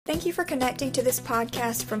Thank you for connecting to this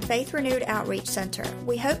podcast from Faith Renewed Outreach Center.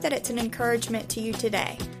 We hope that it's an encouragement to you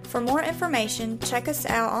today. For more information, check us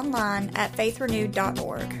out online at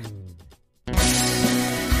faithrenewed.org.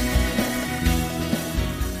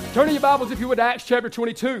 Turn in your Bibles, if you would, to Acts chapter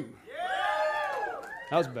 22.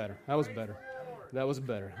 That was better. I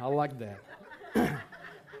like that.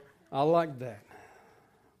 I like that.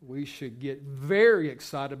 We should get very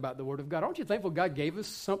excited about the Word of God. Aren't you thankful God gave us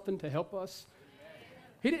something to help us?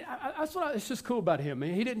 He didn't. It's just cool about him,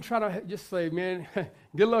 man. He didn't try to just say, man,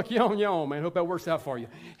 good luck, you on, man. Hope that works out for you.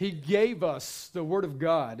 He gave us the Word of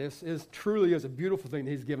God. It truly is a beautiful thing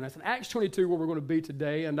that He's given us. In Acts 22, where we're going to be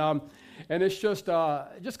today, and it's just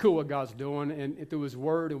cool what God's doing and through His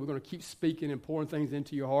Word, and we're going to keep speaking and pouring things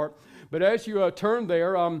into your heart. But as you turn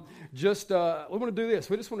there, we want to do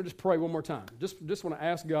this. We just want to pray one more time. Just want to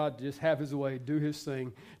ask God to just have His way, do His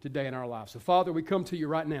thing today in our lives. So, Father, we come to you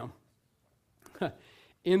right now.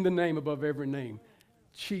 In the name above every name,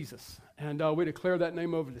 Jesus. And we declare that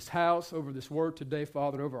name over this house, over this word today,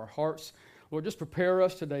 Father, over our hearts. Lord, just prepare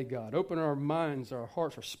us today, God. Open our minds, our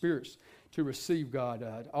hearts, our spirits to receive, God,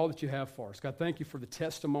 all that you have for us. God, thank you for the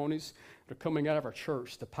testimonies that are coming out of our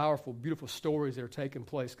church, the powerful, beautiful stories that are taking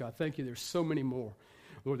place. God, thank you. There's so many more,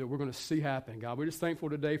 Lord, that we're going to see happen. God, we're just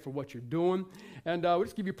thankful today for what you're doing. And we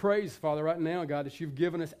just give you praise, Father, right now, God, that you've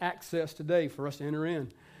given us access today for us to enter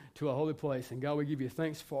in to a holy place. And God, we give you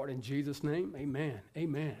thanks for it in Jesus' name. Amen.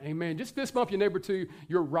 Amen. Amen. Just fist bump your neighbor to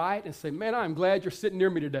your right and say, man, I'm glad you're sitting near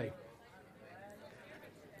me today.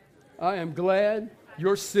 I am glad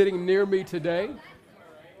you're sitting near me today.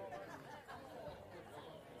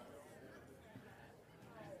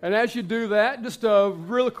 And as you do that, just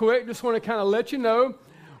real quick, just want to kind of let you know,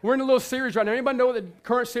 we're in a little series right now. Anybody know what the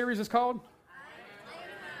current series is called?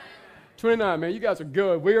 29, man, you guys are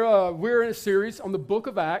good. We're in a series on the book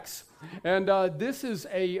of Acts, and this is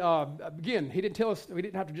again, he didn't tell us, we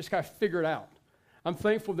didn't have to just kind of figure it out. I'm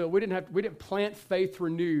thankful that we didn't plant Faith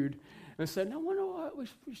Renewed and said, no, I wonder what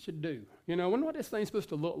we should do. I wonder what this thing's supposed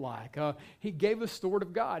to look like. He gave us the Word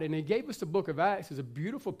of God, and He gave us the book of Acts as a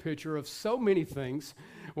beautiful picture of so many things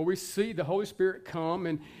where we see the Holy Spirit come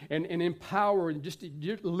and empower and just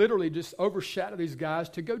literally just overshadow these guys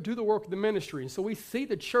to go do the work of the ministry. And so we see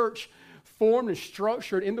the church formed and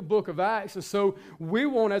structured in the book of Acts. And so we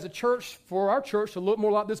want, as a church, for our church to look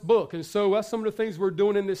more like this book. And so that's some of the things we're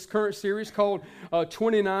doing in this current series called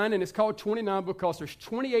 29. And it's called 29 because there's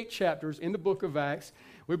 28 chapters in the book of Acts.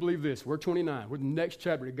 We believe this. We're 29. We're the next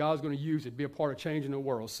chapter that God's going to use it to be a part of changing the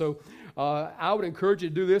world. So I would encourage you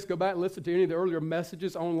to do this. Go back and listen to any of the earlier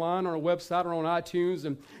messages online on our website or on iTunes,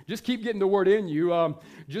 and just keep getting the word in you.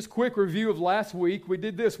 Just quick review of last week. We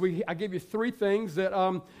did this. I gave you 3 things that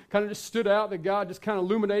kind of just stood out that God just kind of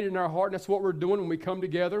illuminated in our heart, and that's what we're doing when we come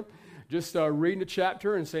together. Just reading the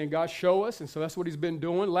chapter and saying, God, show us. And so that's what He's been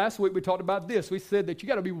doing. Last week we talked about this. We said that you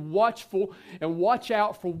got to be watchful and watch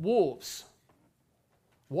out for wolves.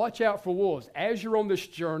 Watch out for wolves. As you're on this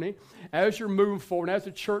journey, as you're moving forward, as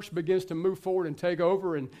the church begins to move forward and take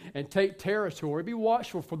over and take territory, be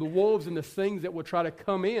watchful for the wolves and the things that will try to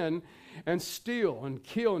come in and steal and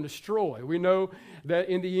kill and destroy. We know that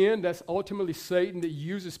in the end, that's ultimately Satan that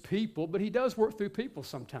uses people, but he does work through people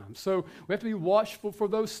sometimes. So we have to be watchful for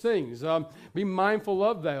those things. Be mindful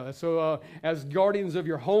of that. So as guardians of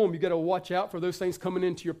your home, you got to watch out for those things coming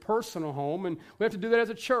into your personal home, and we have to do that as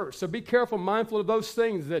a church. So be careful, mindful of those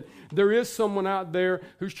things, that there is someone out there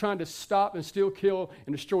who's trying to stop and steal, kill,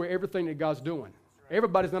 and destroy everything that God's doing.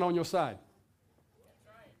 Everybody's not on your side.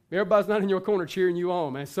 Everybody's not in your corner cheering you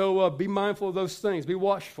on, man. So be mindful of those things. Be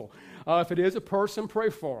watchful. If it is a person, pray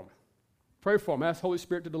for them. Pray for them. Ask the Holy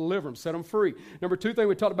Spirit to deliver them, set them free. Number 2 thing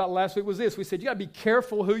we talked about last week was this. We said you got to be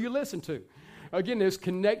careful who you listen to. Again, there's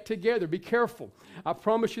connect together. Be careful. I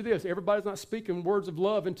promise you this. Everybody's not speaking words of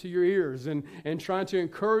love into your ears and trying to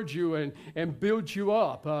encourage you and build you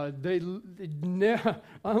up. Unlike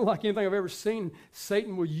anything I've ever seen,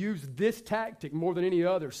 Satan will use this tactic more than any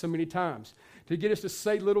other so many times to get us to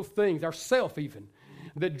say little things, ourselves even,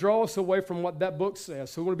 that draw us away from what that book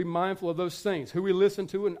says. So we want to be mindful of those things, who we listen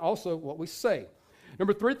to and also what we say.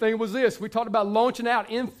 Number 3 thing was this. We talked about launching out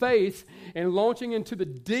in faith and launching into the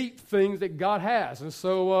deep things that God has. And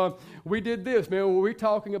so we did this, man. We're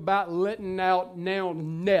talking about letting out now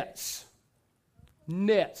nets.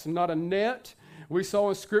 Nets, not a net. We saw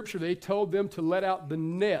in Scripture they told them to let out the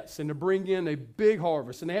nets and to bring in a big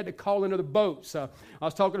harvest, and they had to call into the boats. I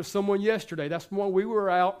was talking to someone yesterday. That's when we were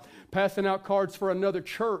out passing out cards for another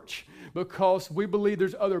church because we believe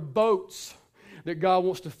there's other boats that God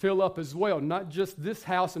wants to fill up as well. Not just this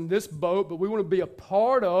house and this boat, but we want to be a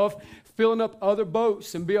part of filling up other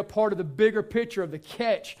boats and be a part of the bigger picture of the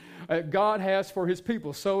catch God has for his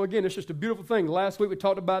people. So again, it's just a beautiful thing. Last week we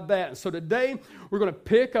talked about that. And so today we're going to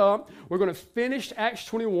pick up, we're going to finish Acts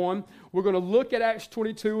 21. We're going to look at Acts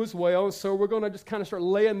 22 as well. And so we're going to just kind of start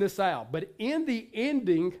laying this out. But in the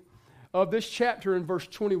ending of this chapter in verse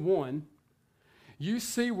 21, you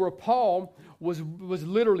see where Paul was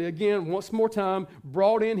literally, again, once more time,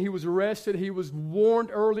 brought in. He was arrested. He was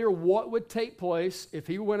warned earlier what would take place if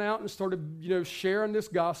he went out and started, sharing this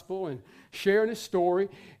gospel and sharing his story.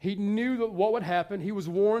 He knew that what would happen. He was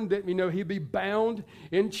warned that, he'd be bound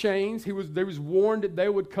in chains. They was warned that they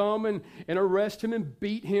would come and arrest him and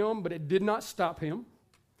beat him, but it did not stop him.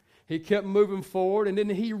 He kept moving forward, and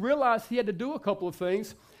then he realized he had to do a couple of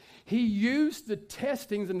things. He used the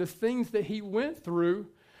testings and the things that he went through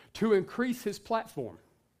to increase his platform.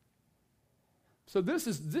 So this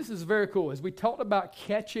is very cool. As we talked about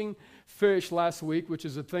catching fish last week, which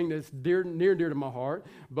is a thing that's near and dear to my heart.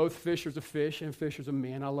 Both fishers of fish and fishers of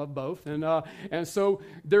men. I love both. And so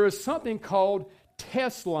there is something called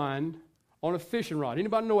test line on a fishing rod.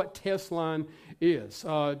 Anybody know what test line is?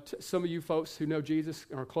 Some of you folks who know Jesus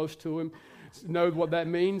or are close to him know what that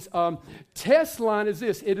means. Test line is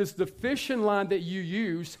this. It is the fishing line that you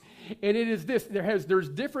use, and it is this. There's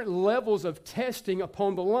different levels of testing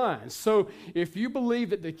upon the line. So if you believe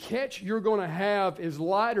that the catch you're going to have is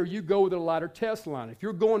lighter, you go with a lighter test line. If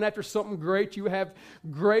you're going after something great, you have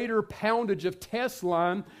greater poundage of test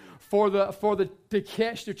line for the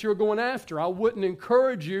catch that you're going after. I wouldn't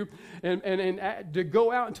encourage you and to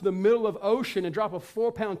go out into the middle of ocean and drop a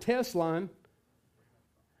 4-pound test line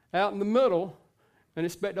out in the middle and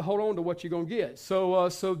expect to hold on to what you're going to get.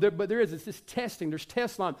 But it's this testing. There's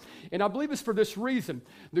test line. And I believe it's for this reason.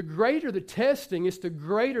 The greater the testing, it's the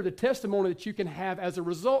greater the testimony that you can have as a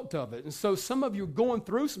result of it. And so some of you are going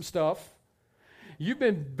through some stuff. You've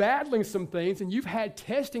been battling some things, and you've had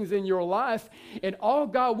testings in your life, and all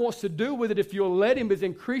God wants to do with it, if you'll let him, is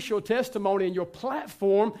increase your testimony and your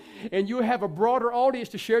platform, and you have a broader audience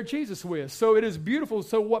to share Jesus with. So it is beautiful.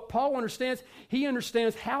 So what Paul understands, he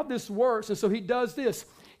understands how this works, and so he does this.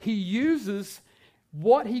 He uses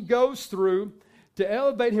what he goes through to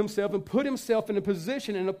elevate himself and put himself in a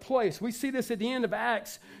position, in a place. We see this at the end of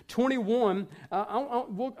Acts 21. I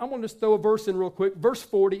want to just throw a verse in real quick. Verse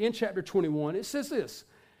 40 in chapter 21. It says this.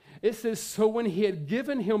 It says, so when he had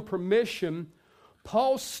given him permission,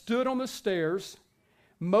 Paul stood on the stairs,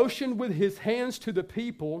 motioned with his hands to the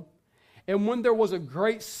people, and when there was a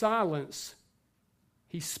great silence,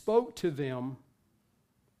 he spoke to them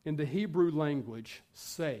in the Hebrew language,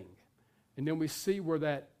 saying. And then we see where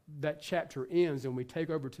that chapter ends, and we take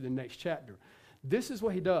over to the next chapter. This is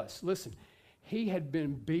what he does. Listen, he had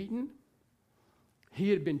been beaten. He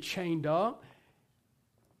had been chained up.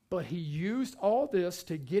 But he used all this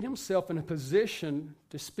to get himself in a position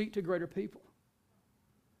to speak to greater people.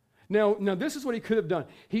 Now this is what he could have done.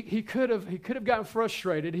 He could have gotten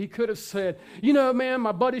frustrated. He could have said, man,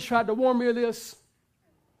 my buddies tried to warn me of this.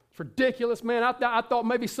 It's ridiculous, man. I thought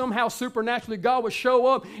maybe somehow supernaturally God would show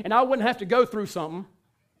up and I wouldn't have to go through something.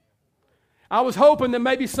 I was hoping that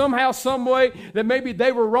maybe somehow, some way, that maybe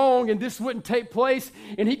they were wrong and this wouldn't take place.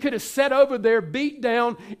 And he could have sat over there, beat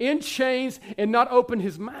down, in chains, and not opened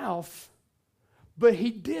his mouth. But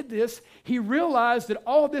he did this. He realized that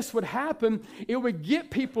all this would happen. It would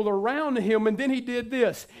get people around him. And then he did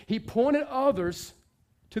this. He pointed others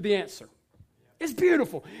to the answer. It's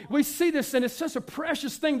beautiful. We see this, and it's such a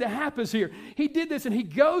precious thing that happens here. He did this, and he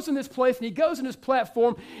goes in this place, and he goes in this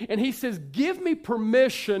platform, and he says, give me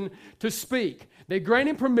permission to speak. They grant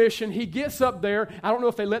him permission. He gets up there. I don't know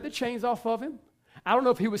if they let the chains off of him. I don't know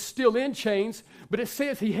if he was still in chains, but it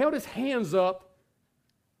says he held his hands up,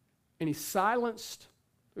 and he silenced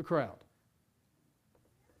the crowd.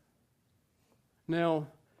 Now,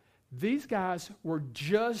 these guys were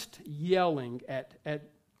just yelling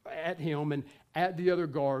at him and at the other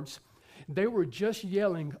guards. They were just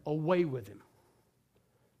yelling, away with him.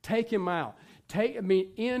 Take him out.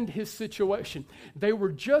 End his situation. They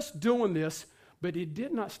were just doing this, but it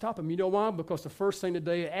did not stop him. You know why? Because the first thing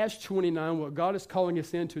today, Acts 29, what God is calling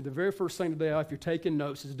us into, the very first thing today, if you're taking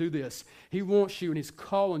notes, is do this. He wants you and he's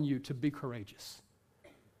calling you to be courageous.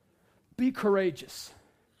 Be courageous.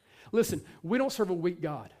 Listen, we don't serve a weak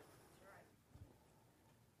God.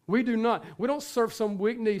 We do not. We don't serve some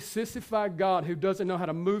weak-kneed, sissified God who doesn't know how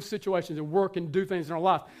to move situations and work and do things in our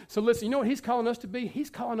life. So listen, you know what He's calling us to be? He's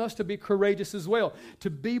calling us to be courageous as well, to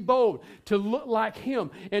be bold, to look like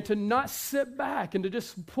Him, and to not sit back and to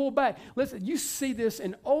just pull back. Listen, you see this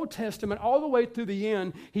in Old Testament all the way through the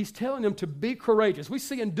end. He's telling them to be courageous. We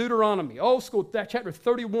see in Deuteronomy, old school, chapter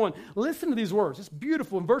 31. Listen to these words. It's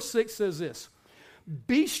beautiful. And verse 6 says this,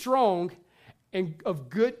 be strong and of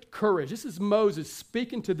good courage. This is Moses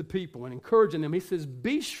speaking to the people and encouraging them. He says,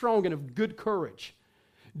 be strong and of good courage.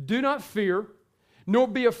 Do not fear, nor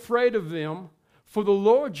be afraid of them, for the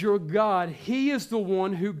Lord your God, He is the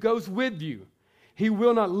one who goes with you. He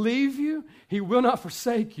will not leave you. He will not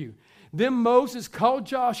forsake you. Then Moses called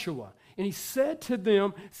Joshua, and he said to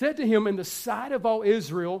him in the sight of all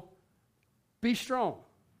Israel, be strong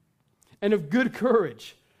and of good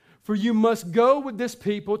courage. For you must go with this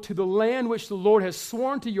people to the land which the Lord has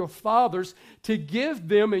sworn to your fathers to give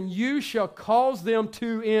them, and you shall cause them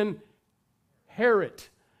to inherit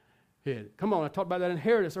it. Come on, I talked about that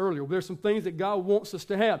inheritance earlier. There's some things that God wants us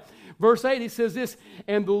to have. Verse 8, He says this,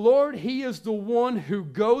 and the Lord, He is the one who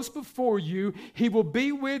goes before you. He will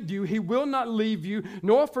be with you. He will not leave you,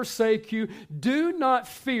 nor forsake you. Do not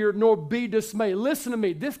fear, nor be dismayed. Listen to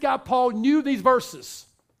me. This guy, Paul, knew these verses.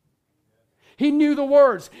 He knew the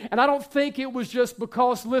words. And I don't think it was just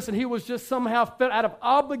because, listen, he was just somehow felt out of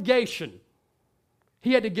obligation.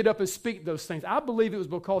 He had to get up and speak those things. I believe it was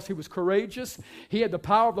because he was courageous. He had the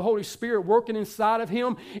power of the Holy Spirit working inside of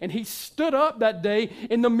him. And he stood up that day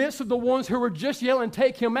in the midst of the ones who were just yelling,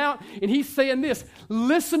 take him out. And he's saying this,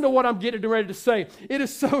 listen to what I'm getting ready to say. It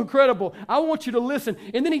is so incredible. I want you to listen.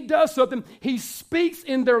 And then he does something. He speaks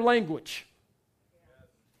in their language.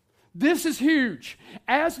 This is huge.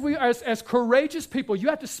 As courageous people, you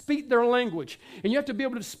have to speak their language, and you have to be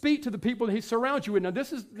able to speak to the people that He surrounds you with. Now,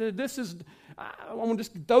 this is. I want to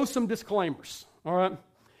just throw some disclaimers. All right,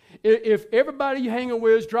 if everybody you hanging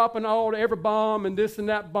with is dropping all to every bomb and this and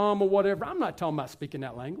that bomb or whatever, I'm not talking about speaking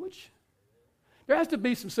that language. There has to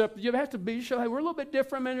be some stuff. You have to be show, hey, we're a little bit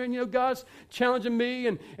different, man. And, God's challenging me,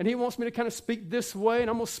 and He wants me to kind of speak this way, and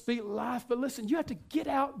I'm going to speak life. But listen, you have to get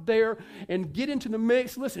out there and get into the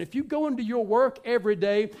mix. Listen, if you go into your work every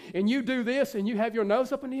day and you do this and you have your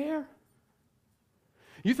nose up in the air,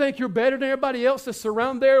 you think you're better than everybody else that's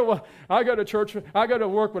around there? Well, I go to church. I go to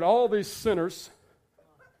work with all these sinners.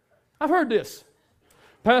 I've heard this.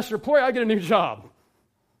 Pastor, pray I get a new job.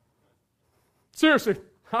 Seriously.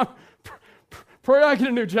 Pray I get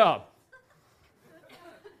a new job.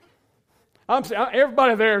 I'm saying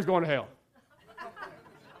everybody there is going to hell.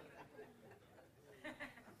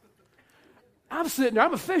 I'm sitting there.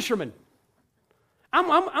 I'm a fisherman.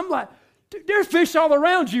 I'm like, there's fish all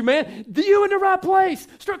around you, man. You in the right place.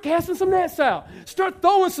 Start casting some nets out. Start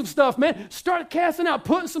throwing some stuff, man. Start casting out,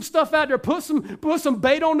 putting some stuff out there. Put some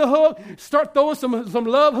bait on the hook. Start throwing some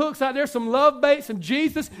love hooks out there, some love bait, some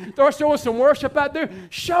Jesus. Start throwing some worship out there.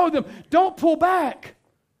 Show them. Don't pull back.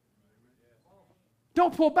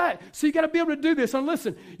 Don't pull back. So you got to be able to do this. And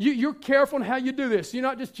listen, you're careful in how you do this. You're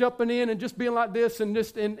not just jumping in and just being like this and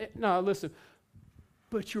just, no, listen.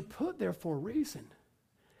 But you're put there for a reason.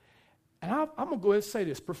 And I'm going to go ahead and say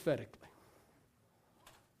this prophetically.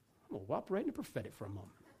 I'm going to operate in the prophetic for a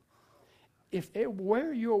moment. If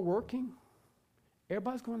where you're working,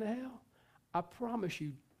 everybody's going to hell, I promise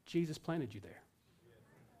you, Jesus planted you there.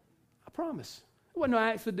 I promise. It wasn't no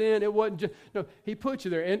accident. It wasn't just, no, He put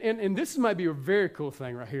you there. And this might be a very cool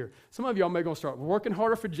thing right here. Some of y'all may going to start working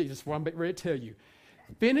harder for Jesus before I'm ready to tell you.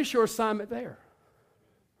 Finish your assignment there.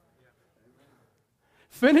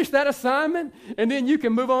 Finish that assignment, and then you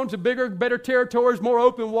can move on to bigger, better territories, more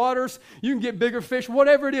open waters. You can get bigger fish,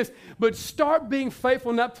 whatever it is. But start being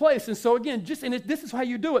faithful in that place. And so again, this is how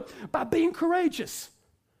you do it, by being courageous.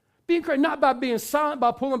 Being courageous, not by being silent,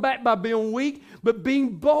 by pulling back, by being weak, but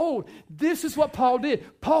being bold. This is what Paul did.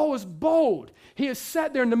 Paul was bold. He has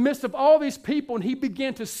sat there in the midst of all these people, and he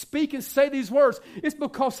began to speak and say these words. It's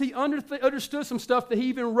because he understood some stuff that he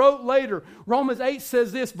even wrote later. Romans 8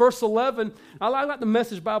 says this, verse 11. I like the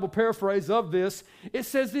Message Bible paraphrase of this. It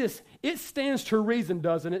says this, it stands to reason,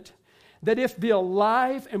 doesn't it, that if the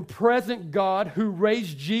alive and present God who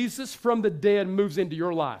raised Jesus from the dead moves into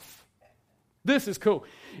your life. This is cool.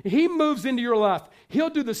 He moves into your life. He'll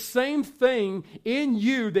do the same thing in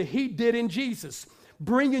you that He did in Jesus,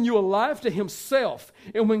 bringing you alive to Himself.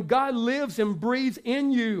 And when God lives and breathes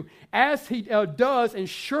in you as He does, and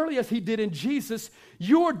surely as He did in Jesus,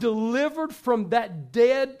 you're delivered from that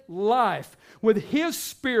dead life with His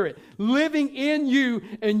Spirit living in you,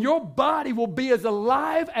 and your body will be as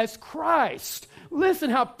alive as Christ.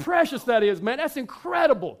 Listen how precious that is, man. That's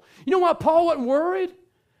incredible. You know why Paul wasn't worried?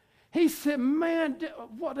 He said, man,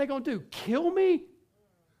 what are they going to do? Kill me?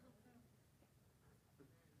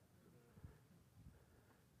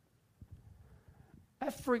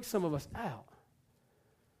 That freaks some of us out.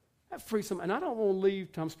 That freaks them. And I don't want to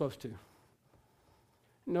leave till I'm supposed to.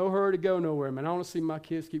 No hurry to go nowhere, man. I want to see my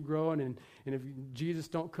kids keep growing. And if Jesus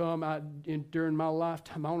don't come during my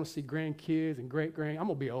lifetime, I want to see grandkids and great-grand. I'm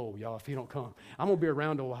going to be old, y'all, if he don't come. I'm going to be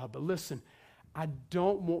around a while. But listen, I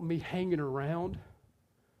don't want me hanging around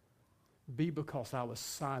because I was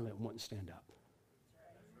silent and wouldn't stand up.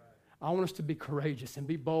 I want us to be courageous and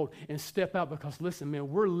be bold and step out because, listen, man,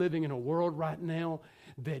 we're living in a world right now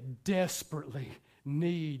that desperately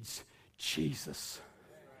needs Jesus.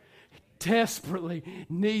 Desperately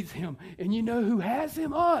needs him. And you know who has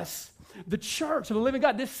him? Us. The church of the living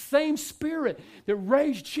God. This same spirit that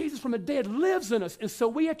raised Jesus from the dead lives in us. And so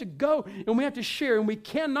we have to go and we have to share. And we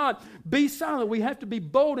cannot be silent. We have to be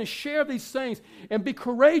bold and share these things and be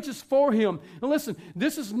courageous for him. And listen,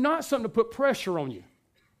 this is not something to put pressure on you.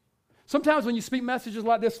 Sometimes when you speak messages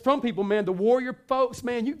like this from people, man, the warrior folks,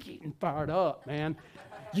 man, you're getting fired up, man.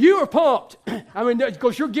 You are pumped. I mean,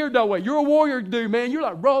 because you're geared that way. You're a warrior dude, man. You're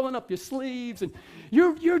like rolling up your sleeves, and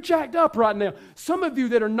you're jacked up right now. Some of you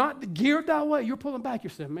that are not geared that way, you're pulling back.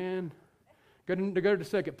 You're saying, man, go to the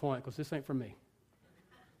second point because this ain't for me.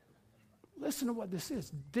 Listen to what this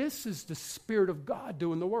is. This is the Spirit of God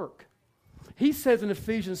doing the work. He says in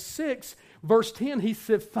Ephesians 6, verse 10, he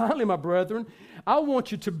said, finally, my brethren, I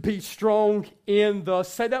want you to be strong in the,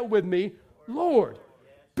 say that with me, Lord.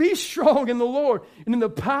 Be strong in the Lord and in the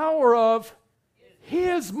power of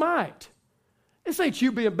his might. This ain't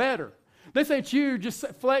you being better. This ain't you just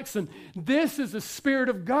flexing. This is the Spirit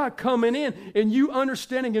of God coming in and you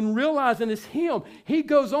understanding and realizing it's him. He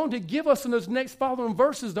goes on to give us in those next following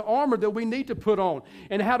verses the armor that we need to put on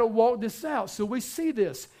and how to walk this out. So we see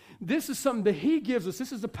this. This is something that he gives us.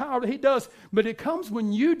 This is the power that he does. But it comes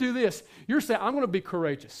when you do this. You're saying, I'm going to be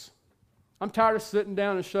courageous. I'm tired of sitting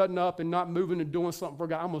down and shutting up and not moving and doing something for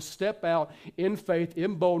God. I'm going to step out in faith,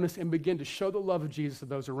 in boldness, and begin to show the love of Jesus to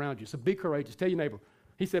those around you. So be courageous. Tell your neighbor.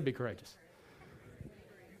 He said be courageous.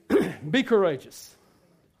 Be courageous.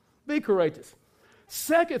 Be courageous.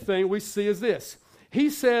 Second thing we see is this. He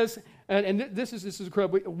says, and this is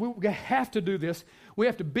incredible. We have to do this. We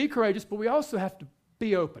have to be courageous, but we also have to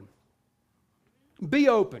be open. Be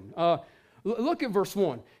open. Look at verse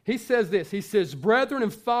 1. He says this. He says, brethren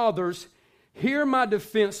and fathers, hear my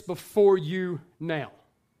defense before you now.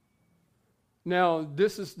 Now,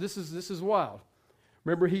 this is wild.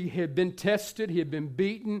 Remember, he had been tested, he had been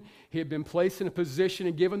beaten, he had been placed in a position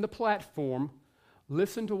and given the platform.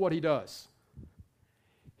 Listen to what he does.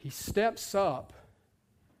 He steps up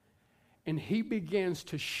and he begins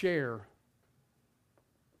to share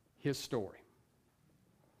his story.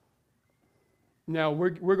 Now, we're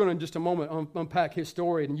going to in just a moment unpack his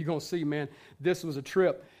story, and you're going to see, man, this was a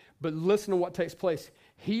trip. But listen to what takes place.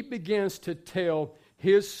 He begins to tell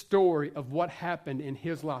his story of what happened in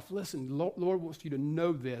his life. Listen, Lord wants you to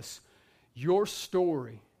know this. Your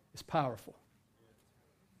story is powerful.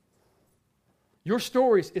 Your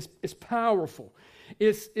story is powerful.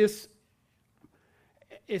 It's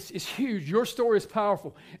huge. Your story is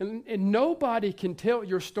powerful. And nobody can tell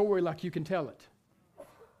your story like you can tell it.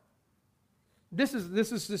 This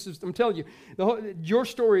is. I'm telling you, your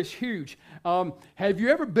story is huge. Have you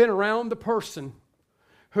ever been around the person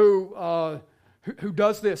who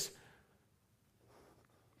does this?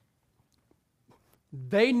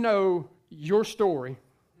 They know your story.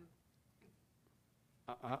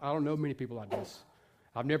 I don't know many people like this.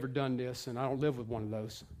 I've never done this, and I don't live with one of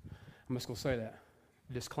those. I'm just going to say that.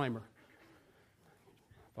 Disclaimer.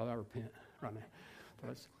 Father, I repent right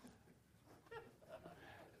now.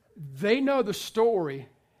 They know the story,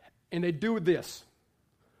 and they do this.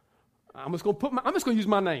 I'm just going to use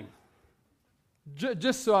my name,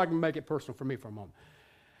 just so I can make it personal for me for a moment.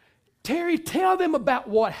 Terry, tell them about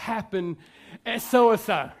what happened at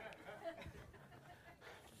so-and-so.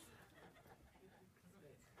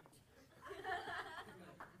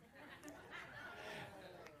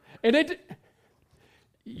 And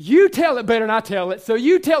you tell it better than I tell it, so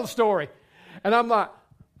you tell the story. And I'm like,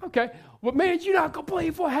 okay. Well, man, you're not going to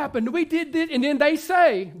believe what happened. We did this. And then they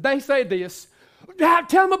say this. Tell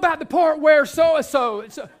them about the part where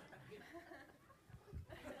so-and-so.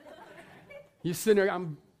 You're sitting there,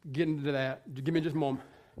 I'm getting to that. Give me just a moment.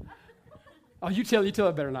 Oh, you tell it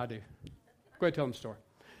better than I do. Go ahead, tell them the story.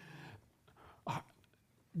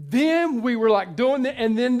 Then we were like doing that,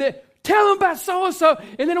 and then tell them about so-and-so,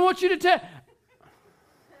 and then I want you to tell.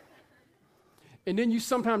 And then you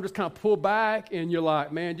sometimes just kind of pull back and you're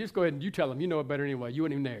like, man, just go ahead and you tell them. You know it better anyway. You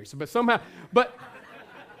weren't even there. So, but somehow,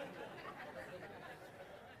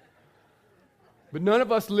 But none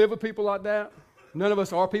of us live with people like that. None of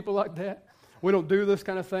us are people like that. We don't do those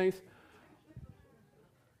kind of things.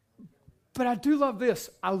 But I do love this.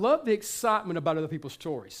 I love the excitement about other people's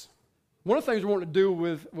stories. One of the things we want to do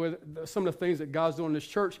with some of the things that God's doing in this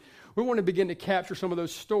church, we want to begin to capture some of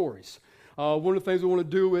those stories. One of the things we want to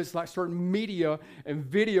do is like certain media and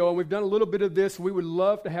video, and we've done a little bit of this. We would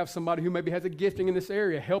love to have somebody who maybe has a gifting in this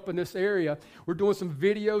area, help in this area. We're doing some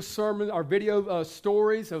video sermons, or video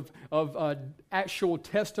stories of actual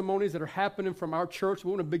testimonies that are happening from our church.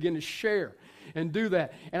 We want to begin to share and do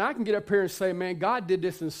that. And I can get up here and say, man, God did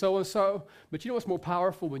this in so-and-so, but you know what's more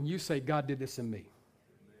powerful? When you say, God did this in me.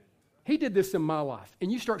 He did this in my life.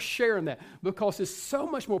 And you start sharing that because it's so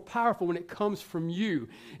much more powerful when it comes from you.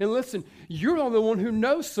 And listen, you're the only one who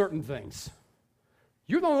knows certain things.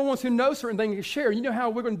 You're the only ones who know certain things to share. You know how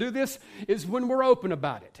we're going to do this? Is when we're open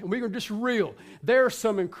about it. And we're just real. There are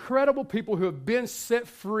some incredible people who have been set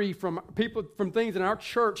free from things in our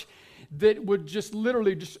church that would just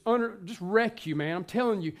literally just wreck you, man. I'm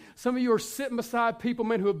telling you. Some of you are sitting beside people,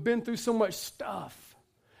 man, who have been through so much stuff.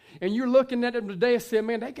 And you're looking at them today and saying,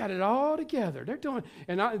 man, they got it all together. They're doing,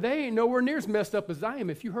 and they ain't nowhere near as messed up as I am.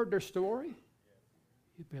 If you heard their story,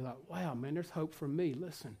 you'd be like, wow, man, there's hope for me.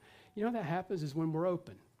 Listen, you know what that happens is when we're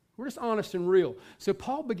open. We're just honest and real. So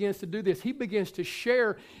Paul begins to do this. He begins to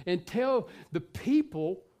share and tell the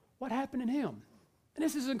people what happened in him. And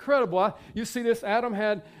this is incredible. You see this, Adam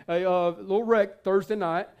had a little wreck Thursday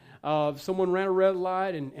night. Someone ran a red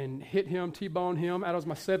light and hit him, T-boned him. Adam's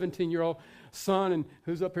my 17-year-old son, and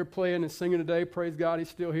who's up here playing and singing today. Praise God, he's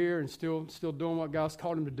still here and still doing what God's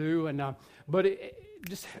called him to do. And but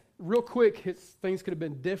just real quick, things could have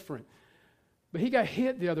been different. But he got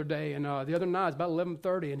hit the other day, and the other night, it's about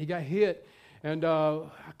 11:30, and he got hit. And I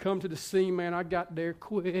come to the scene, man. I got there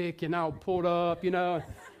quick, and I pulled up,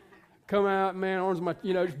 come out, man. Arms my,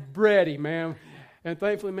 just ready, man. And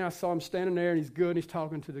thankfully, man, I saw him standing there, and he's good, and he's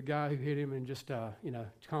talking to the guy who hit him, and just,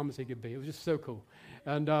 calm as he could be. It was just so cool.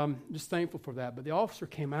 And just thankful for that. But the officer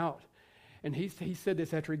came out, and he said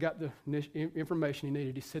this after he got the information he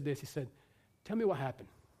needed. He said this. He said, tell me what happened.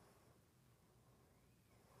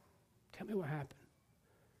 Tell me what happened.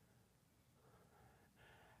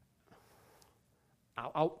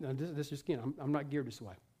 This just, again, I'm not geared this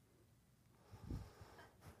way.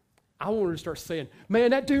 I wanted to start saying, man,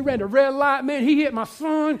 that dude ran the red light, man. He hit my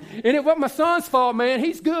son, and it wasn't my son's fault, man.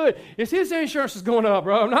 He's good. It's his insurance is going up,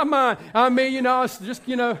 bro, not mine. I mean, it's just,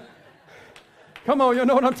 come on, you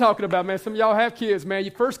know what I'm talking about, man. Some of y'all have kids, man.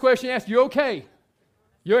 Your first question you ask, you okay?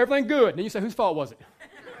 You everything good? And then you say, whose fault was it?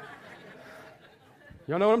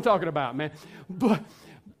 Y'all know what I'm talking about, man.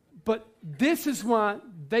 But this is why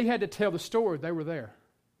they had to tell the story. They were there.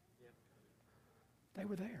 They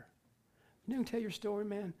were there. You didn't tell your story,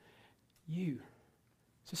 man.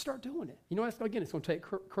 So start doing it. Again, it's going to take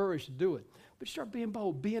courage to do it. But start being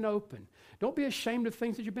bold, being open. Don't be ashamed of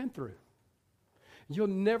things that you've been through. You'll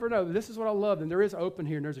never know. This is what I love. And there is open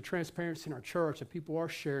here, and there's a transparency in our church, and people are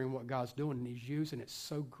sharing what God's doing, and He's using it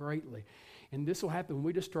so greatly. And this will happen when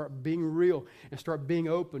we just start being real and start being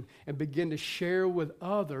open and begin to share with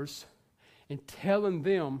others and telling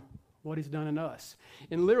them what He's done in us.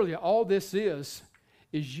 And literally, all this is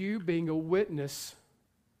you being a witness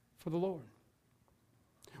for the Lord.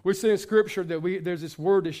 We see in Scripture that there's this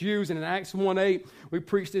word that's used, and in Acts 1:8, we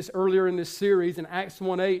preached this earlier in this series. In Acts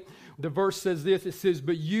 1:8, the verse says this, it says,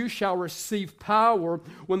 but you shall receive power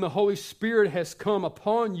when the Holy Spirit has come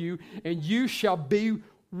upon you, and you shall be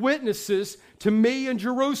witnesses to me in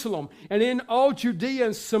Jerusalem, and in all Judea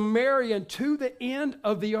and Samaria, and to the end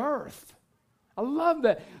of the earth. I love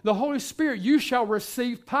that. The Holy Spirit, you shall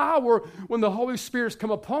receive power when the Holy Spirit's come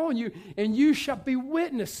upon you, and you shall be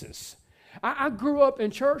witnesses. I grew up in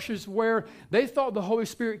churches where they thought the Holy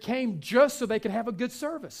Spirit came just so they could have a good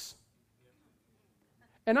service.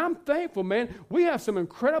 And I'm thankful, man. We have some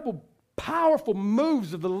incredible, powerful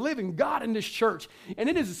moves of the living God in this church, and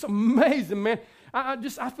it is amazing, man.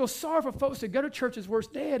 I feel sorry for folks that go to churches where it's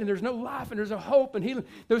dead and there's no life and there's no hope and healing.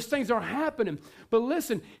 Those things aren't happening. But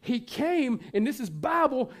listen, He came, and this is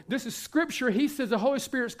Bible, this is Scripture. He says the Holy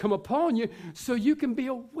Spirit's come upon you so you can be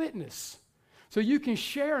a witness. So you can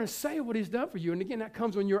share and say what He's done for you. And again, that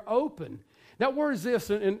comes when you're open. That word is this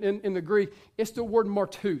in the Greek. It's the word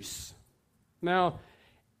martus. Now,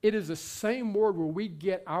 it is the same word where we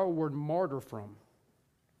get our word martyr from.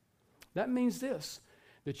 That means this,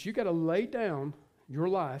 that you got to lay down your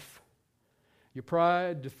life, your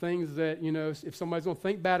pride, the things that, if somebody's going to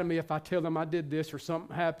think bad of me if I tell them I did this or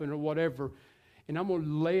something happened or whatever, and I'm going to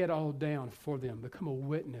lay it all down for them, become a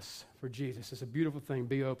witness for Jesus. It's a beautiful thing.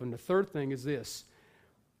 Be open. The third thing is this,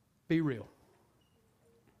 be real.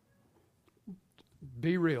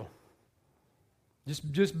 Be real.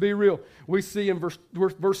 Just be real. We see in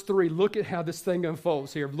verse 3, look at how this thing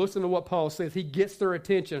unfolds here. Listen to what Paul says. He gets their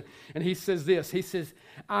attention, and he says this. He says,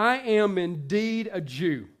 I am indeed a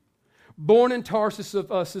Jew, born in Tarsus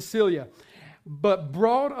of Cilicia, but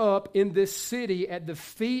brought up in this city at the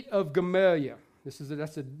feet of Gamaliel.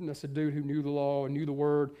 That's a dude who knew the law and knew the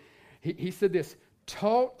word. He said this,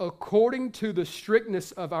 taught according to the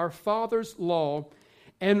strictness of our father's law,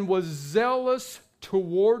 and was zealous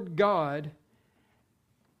toward God,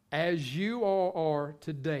 as you all are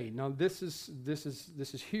today. Now this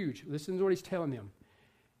is huge. Listen to what he's telling them.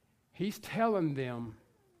 He's telling them,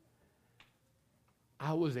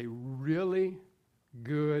 I was a really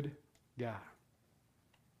good guy.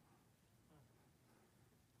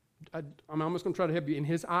 I'm almost going to try to help you in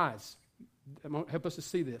his eyes. Help us to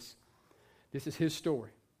see this. This is his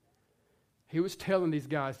story. He was telling these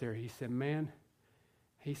guys there, he said, man,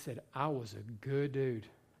 he said, I was a good dude.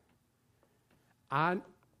 I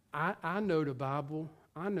know the Bible.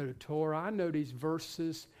 I know the Torah. I know these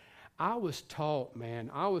verses. I was taught,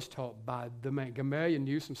 man. I was taught by the man. Gamaliel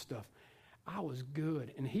knew some stuff. I was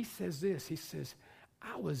good. And he says this. He says,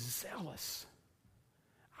 I was zealous.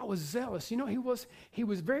 I was zealous. You know, he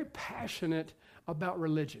was very passionate about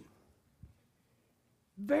religion.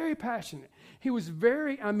 Very passionate. He was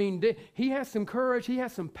he had some courage. He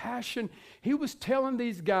had some passion. He was telling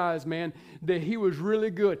these guys, man, that he was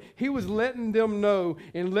really good. He was letting them know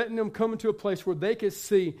and letting them come into a place where they could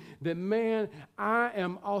see that, man, I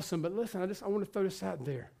am awesome. But listen, I want to throw this out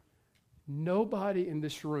there. Nobody in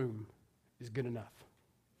this room is good enough.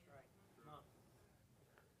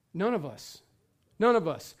 None of us. None of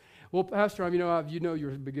us. Well, Pastor, you know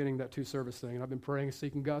you're beginning that 2-service thing, and I've been praying and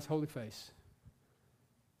seeking God's holy face.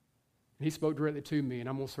 He spoke directly to me, and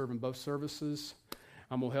I'm going to serve in both services.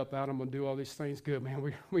 I'm going to help out. I'm going to do all these things. Good,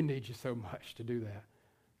 man. We need you so much to do that.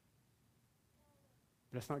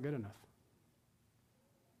 But that's not good enough.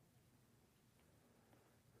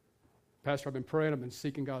 Pastor, I've been praying. I've been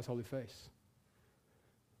seeking God's holy face.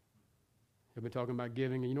 I've been talking about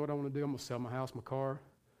giving, and you know what I want to do? I'm going to sell my house, my car.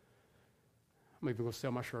 I'm even going to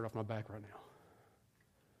sell my shirt off my back right now.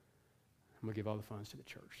 I'm going to give all the funds to the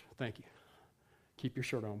church. Thank you. Keep your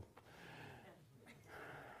shirt on.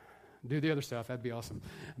 Do the other stuff. That'd be awesome.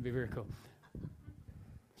 That'd be very cool.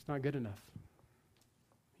 It's not good enough.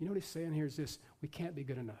 You know what he's saying here is this. We can't be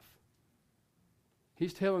good enough.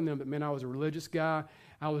 He's telling them that, man, I was a religious guy.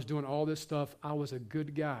 I was doing all this stuff. I was a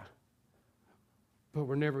good guy. But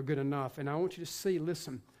we're never good enough. And I want you to see,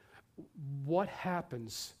 listen, what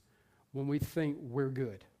happens when we think we're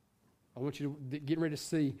good? I want you to get ready to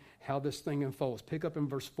see how this thing unfolds. Pick up in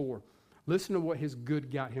verse 4. Listen to what his good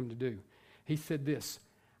got him to do. He said this,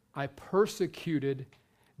 I persecuted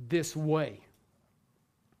this way.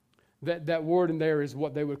 That word in there is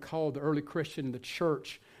what they would call the early Christian, the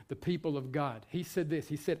church, the people of God. He said this.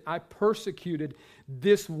 He said, I persecuted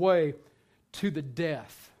this way to the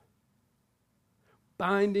death,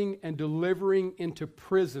 binding and delivering into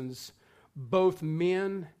prisons both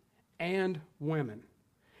men and women.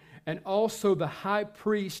 And also the high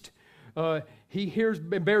priest, he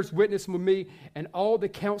bears witness with me, and all the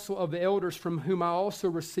council of the elders, from whom I also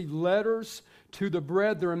received letters to the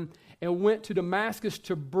brethren, and went to Damascus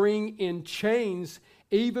to bring in chains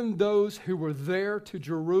even those who were there to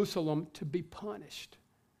Jerusalem to be punished.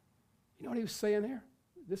 You know what he was saying there?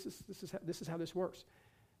 This is how this works.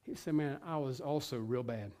 He said, man, I was also real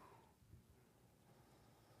bad.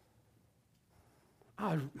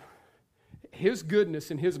 His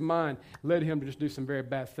goodness in his mind led him to just do some very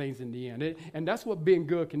bad things in the end. And that's what being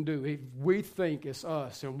good can do. If we think it's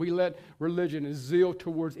us and we let religion and zeal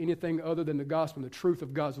towards anything other than the gospel and the truth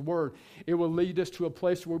of God's word, it will lead us to a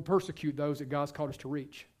place where we persecute those that God's called us to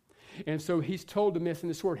reach. And so he's told them this in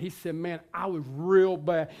this word. He said, man, I was real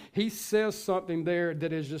bad. He says something there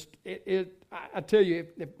that is just, I tell you,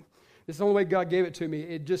 it's the only way God gave it to me.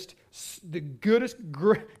 It just, the good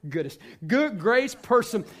grace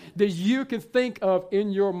person that you can think of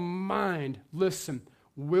in your mind, listen,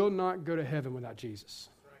 will not go to heaven without Jesus.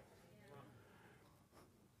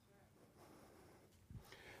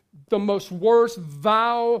 The most worst,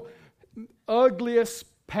 vile, ugliest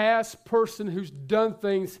past person who's done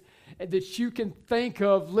things that you can think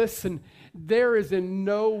of, listen, there is in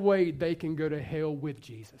no way they can go to hell with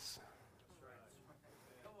Jesus.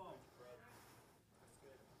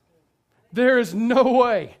 There is no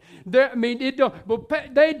way.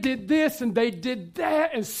 They did this and they did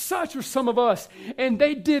that, and such are some of us. And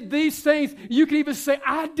they did these things. You can even say,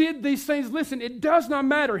 I did these things. Listen, it does not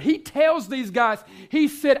matter. He tells these guys, he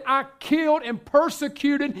said, I killed and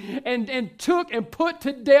persecuted and took and put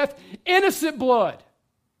to death innocent blood.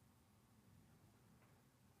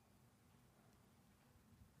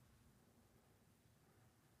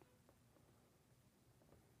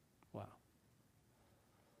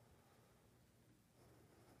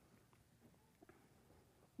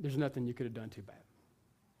 There's nothing you could have done too bad.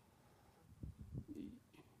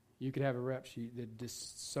 You could have a rap sheet that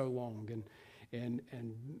just so long and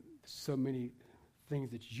so many things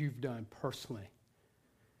that you've done personally.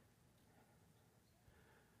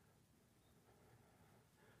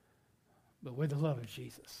 But with the love of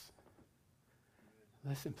Jesus,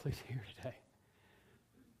 listen, please hear today.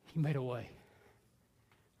 He made a way.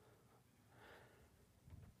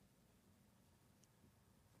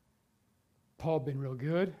 Paul had been real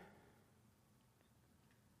good.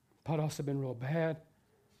 Paul had also been real bad.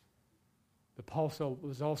 But Paul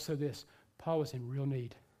was also this. Paul was in real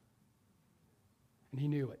need. And he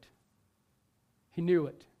knew it. He knew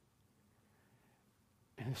it.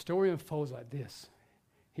 And the story unfolds like this.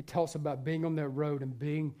 He talks about being on that road and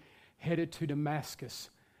being headed to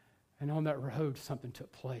Damascus. And on that road, something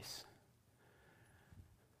took place.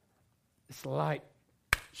 This light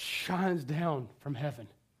shines down from heaven.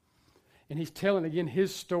 And he's telling, again,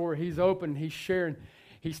 his story. He's open. He's sharing.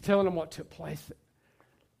 He's telling them what took place.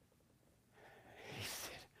 He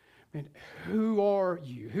said, man, who are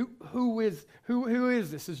you? Who is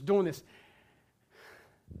this that's doing this?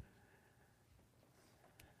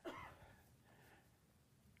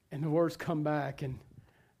 And the words come back, and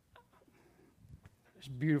it's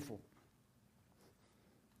beautiful.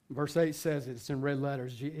 Verse 8 says it. It's in red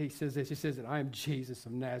letters. He says this. He says that I am Jesus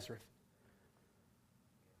of Nazareth,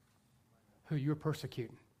 who you're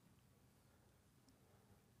persecuting.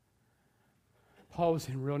 Paul was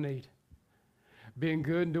in real need. Being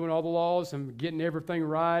good and doing all the laws and getting everything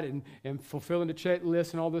right and fulfilling the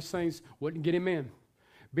checklist and all those things wouldn't get him in.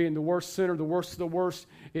 Being the worst sinner, the worst of the worst,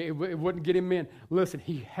 it wouldn't get him in. Listen,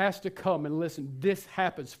 he has to come and listen. This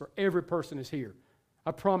happens for every person that's here.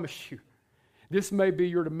 I promise you. This may be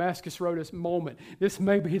your Damascus Road moment. This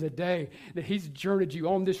may be the day that he's journeyed you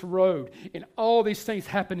on this road and all these things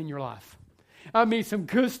happen in your life. I mean, some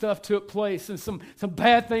good stuff took place and some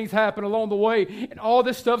bad things happened along the way, and all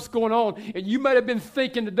this stuff's going on. And you might have been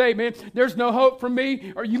thinking today, man, there's no hope for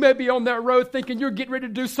me, or you may be on that road thinking you're getting ready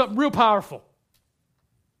to do something real powerful.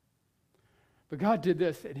 But God did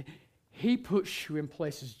this, and he puts you in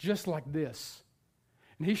places just like this.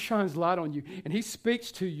 And he shines light on you, and he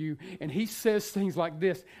speaks to you, and he says things like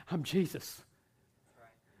this: I'm Jesus.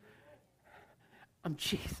 I'm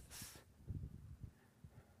Jesus.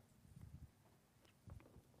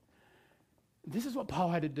 This is what Paul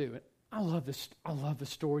had to do. I love this. I love the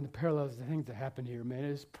story and the parallels, the things that happen here, man.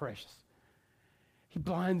 It is precious. He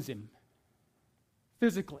blinds him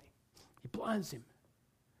physically. He blinds him.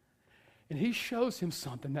 And he shows him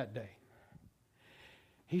something that day.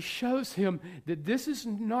 He shows him that this is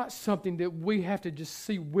not something that we have to just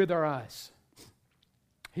see with our eyes.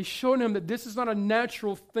 He's showing him that this is not a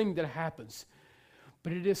natural thing that happens,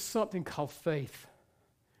 but it is something called faith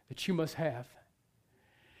that you must have.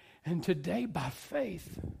 And today, by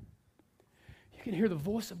faith, you can hear the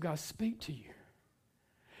voice of God speak to you.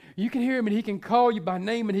 You can hear him, and he can call you by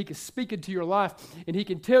name, and he can speak into your life, and he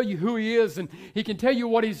can tell you who he is, and he can tell you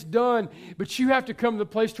what he's done. But you have to come to the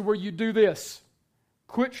place to where you do this.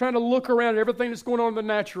 Quit trying to look around at everything that's going on in the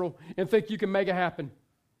natural and think you can make it happen.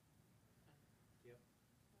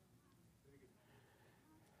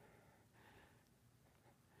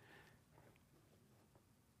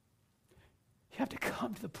 You have to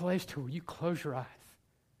come to the place to where you close your eyes.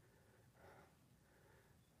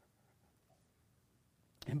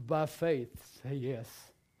 And by faith, say, yes,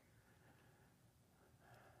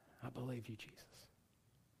 I believe you, Jesus.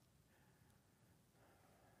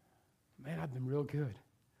 Man, I've been real good.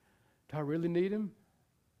 Do I really need him?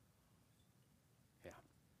 Yeah.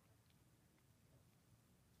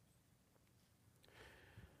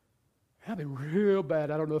 I've been real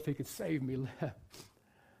bad. I don't know if he could save me.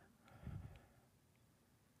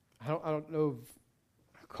 I don't know if,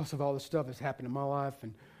 because of all the stuff that's happened in my life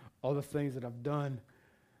and all the things that I've done.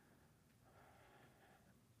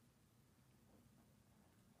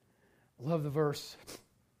 I love the verse,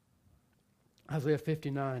 Isaiah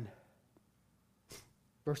 59.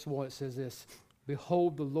 Verse 1, it says this: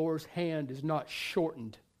 Behold, the Lord's hand is not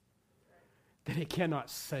shortened, that it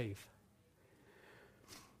cannot save,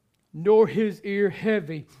 nor his ear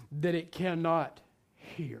heavy, that it cannot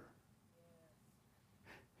hear.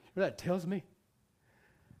 What that tells me?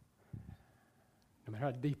 No matter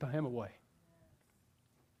how deep I am away.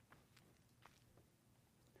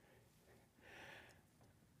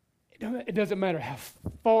 It doesn't matter how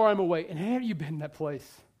far I'm away. And have you been in that place?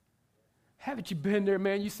 Haven't you been there,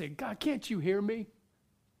 man? You say, God, can't you hear me?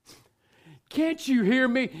 Can't you hear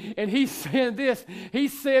me? And he's saying this. He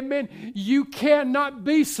said, man, you cannot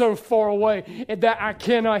be so far away and that I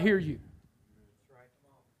cannot hear you.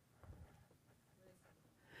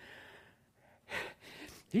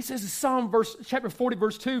 He says in Psalm chapter 40,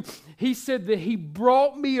 verse 2, he said that he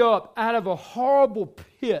brought me up out of a horrible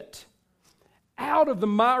pit, out of the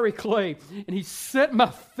miry clay, and he set my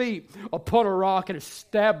feet upon a rock and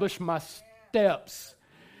established my steps.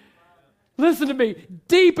 Listen to me,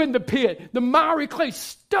 deep in the pit, the miry clay,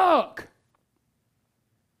 stuck.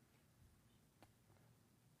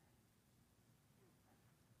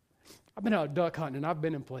 I've been out duck hunting and I've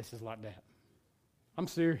been in places like that. I'm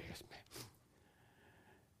serious, man.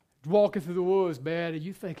 Walking through the woods, man, and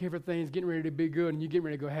you think everything's getting ready to be good, and you get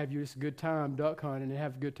ready to go have you this good time duck hunting and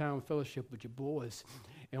have a good time fellowship with your boys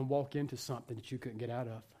and walk into something that you couldn't get out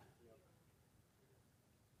of.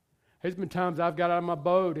 There's been times I've got out of my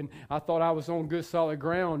boat and I thought I was on good solid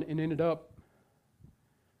ground and ended up,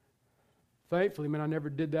 thankfully, man, I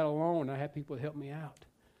never did that alone. I had people to help me out.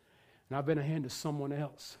 And I've been a hand to someone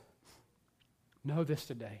else. Know this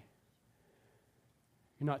today.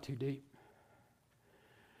 You're not too deep.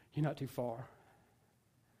 You're not too far.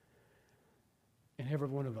 And every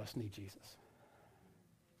one of us need Jesus.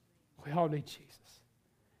 We all need Jesus.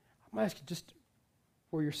 I'm going to ask you just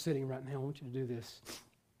where you're sitting right now, I want you to do this.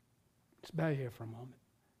 Just bow here for a moment.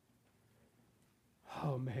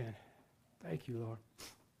 Oh, man. Thank you, Lord.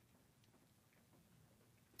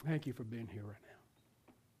 Thank you for being here right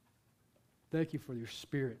now. Thank you for your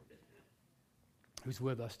Spirit who's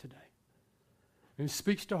with us today. And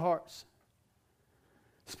speaks to hearts.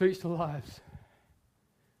 Speaks to lives.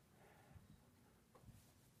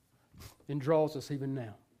 And draws us even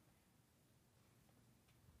now.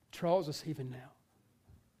 Draws us even now.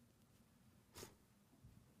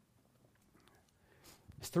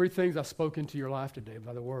 There's three things I spoke into your life today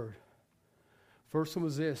by the Word. First one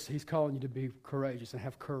was this. He's calling you to be courageous and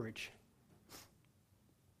have courage.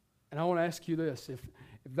 And I want to ask you this. If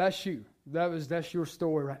that's you, that's your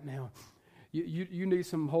story right now. You need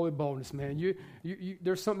some holy boldness, man.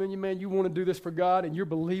 There's something in you, man. You want to do this for God, and you're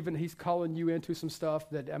believing He's calling you into some stuff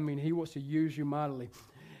that, He wants to use you mightily.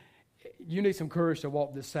 You need some courage to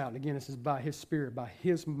walk this out. And again, this is by His Spirit, by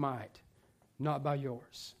His might, not by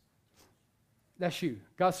yours. That's you.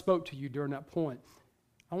 God spoke to you during that point.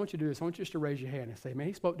 I want you to do this. I want you just to raise your hand and say, man,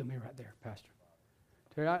 He spoke to me right there, Pastor.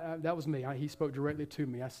 Terry, that was me. He spoke directly to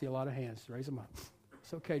me. I see a lot of hands. Raise them up.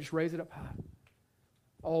 It's okay. Just raise it up high.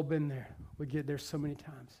 All been there. We get there so many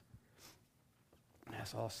times.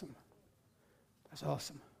 That's awesome. That's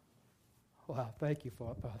awesome. Wow. Thank you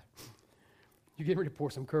for it, Father. You're getting ready to pour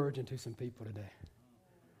some courage into some people today.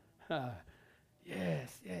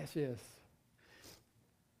 Yes.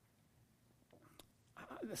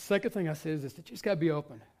 The second thing I said is this, that you just got to be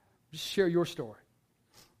open. Just share your story.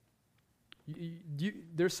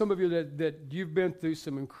 There's some of you that you've been through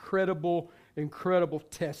some incredible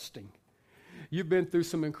testing. You've been through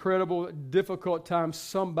some incredible, difficult times.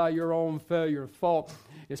 Some by your own failure and fault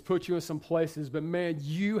has put you in some places. But man,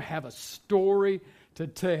 you have a story to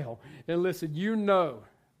tell. And listen, you know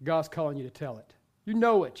God's calling you to tell it. You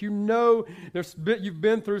know it. You know you've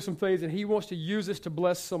been through some things and He wants to use this to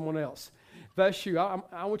bless someone else. If that's you,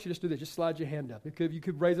 I want you to just do this. Just slide your hand up. You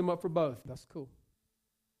could raise them up for both. That's cool.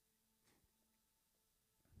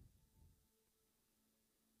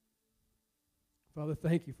 Father,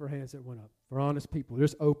 thank you for hands that went up. For honest people.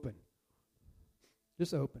 Just open.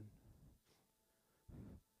 Just open.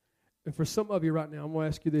 And for some of you right now, I'm going to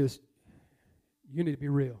ask you this. You need to be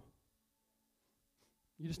real.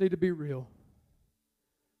 You just need to be real.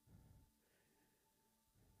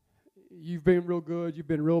 You've been real good, you've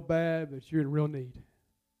been real bad, but you're in real need.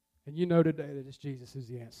 And you know today that it's Jesus who's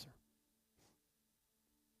the answer.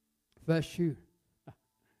 If that's you.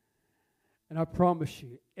 And I promise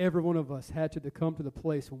you, every one of us had to come to the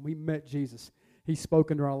place when we met Jesus. He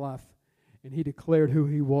spoke into our life, and He declared who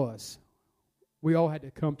He was. We all had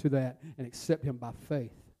to come to that and accept Him by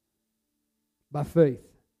faith. By faith.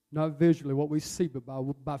 Not visually, what we see, but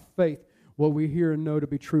by faith, what we hear and know to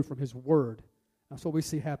be true from His Word. That's what we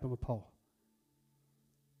see happen with Paul.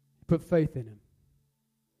 He put faith in him.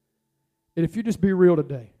 And if you just be real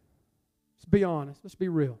today, let's be honest, let's be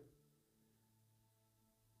real.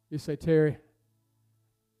 You say, Terry,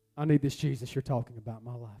 I need this Jesus you're talking about in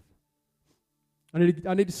my life.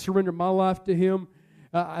 I need to surrender my life to Him.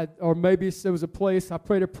 or maybe there was a place I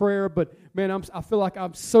prayed a prayer, but man, I feel like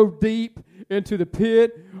I'm so deep into the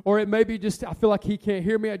pit, or it may be just I feel like he can't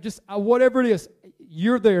hear me. Whatever it is,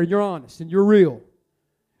 you're there, you're honest, and you're real,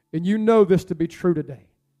 and you know this to be true today.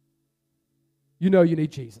 You know you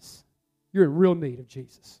need Jesus. You're in real need of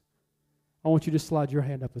Jesus. I want you to slide your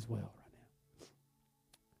hand up as well right now.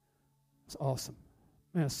 It's awesome.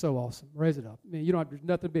 Man, it's so awesome. Raise it up. Man, you don't have there's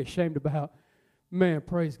nothing to be ashamed about. Man,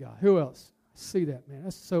 praise God. Who else? See that, man.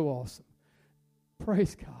 That's so awesome.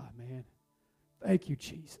 Praise God, man. Thank you,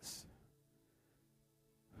 Jesus.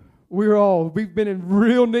 We've been in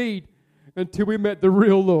real need until we met the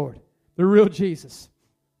real Lord, the real Jesus,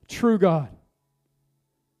 true God.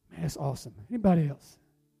 Man, that's awesome. Anybody else?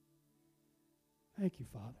 Thank you,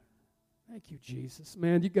 Father. Thank you, Jesus.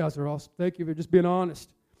 Man, you guys are awesome. Thank you for just being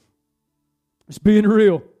honest. Just being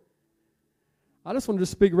real. I just want to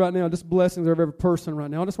just speak right now, just blessings over every person right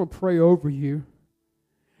now. I just want to pray over you.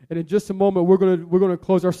 And in just a moment, we're going to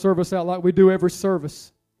close our service out like we do every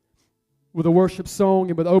service, with a worship song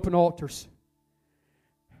and with open altars.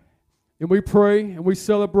 And we pray and we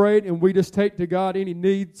celebrate and we just take to God any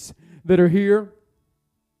needs that are here.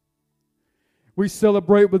 We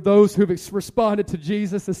celebrate with those who have responded to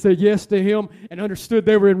Jesus and said yes to Him and understood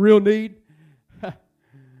they were in real need.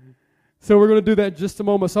 So we're going to do that in just a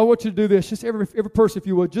moment. So I want you to do this. Just every person, if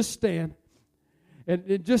you will, just stand.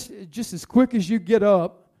 And just as quick as you get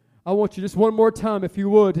up, I want you just one more time, if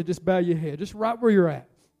you would, to just bow your head. Just right where you're at.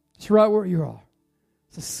 Just right where you are.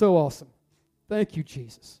 This is so awesome. Thank you,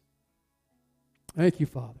 Jesus. Thank you,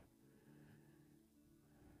 Father.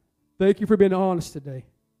 Thank you for being honest today.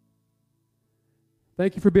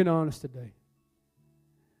 Thank you for being honest today.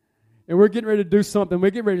 And we're getting ready to do something.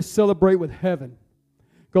 We're getting ready to celebrate with heaven.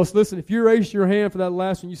 Because listen, if you raised your hand for that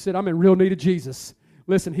last one, you said, I'm in real need of Jesus.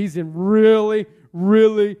 Listen, He's in really,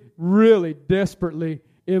 really, really desperately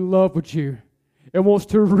in love with you. And wants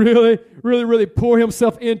to really, really, really pour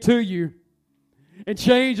Himself into you. And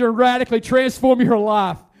change and radically transform your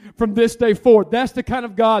life from this day forward. That's the kind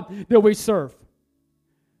of God that we serve.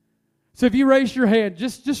 So if you raise your hand,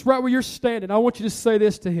 just right where you're standing, I want you to say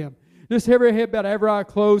this to Him. Just every head bowed, every eye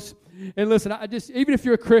closed. And listen, even if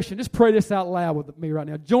you're a Christian, just pray this out loud with me right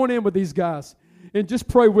now. Join in with these guys and just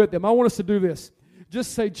pray with them. I want us to do this.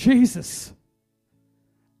 Just say, Jesus,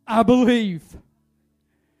 I believe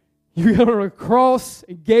You got on a cross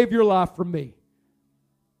and gave your life for me.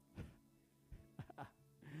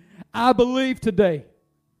 I believe today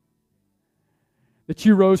that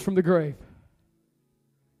You rose from the grave.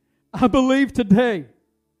 I believe today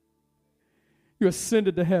You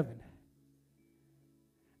ascended to heaven.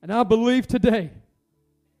 And I believe today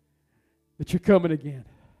that You're coming again.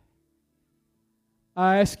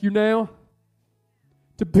 I ask You now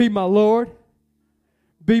to be my Lord,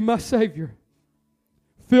 be my Savior.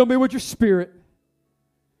 Fill me with Your Spirit.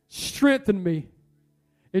 Strengthen me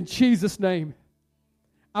in Jesus' name.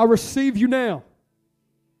 I receive You now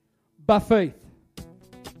by faith.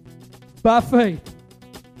 By faith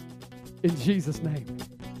in Jesus' name.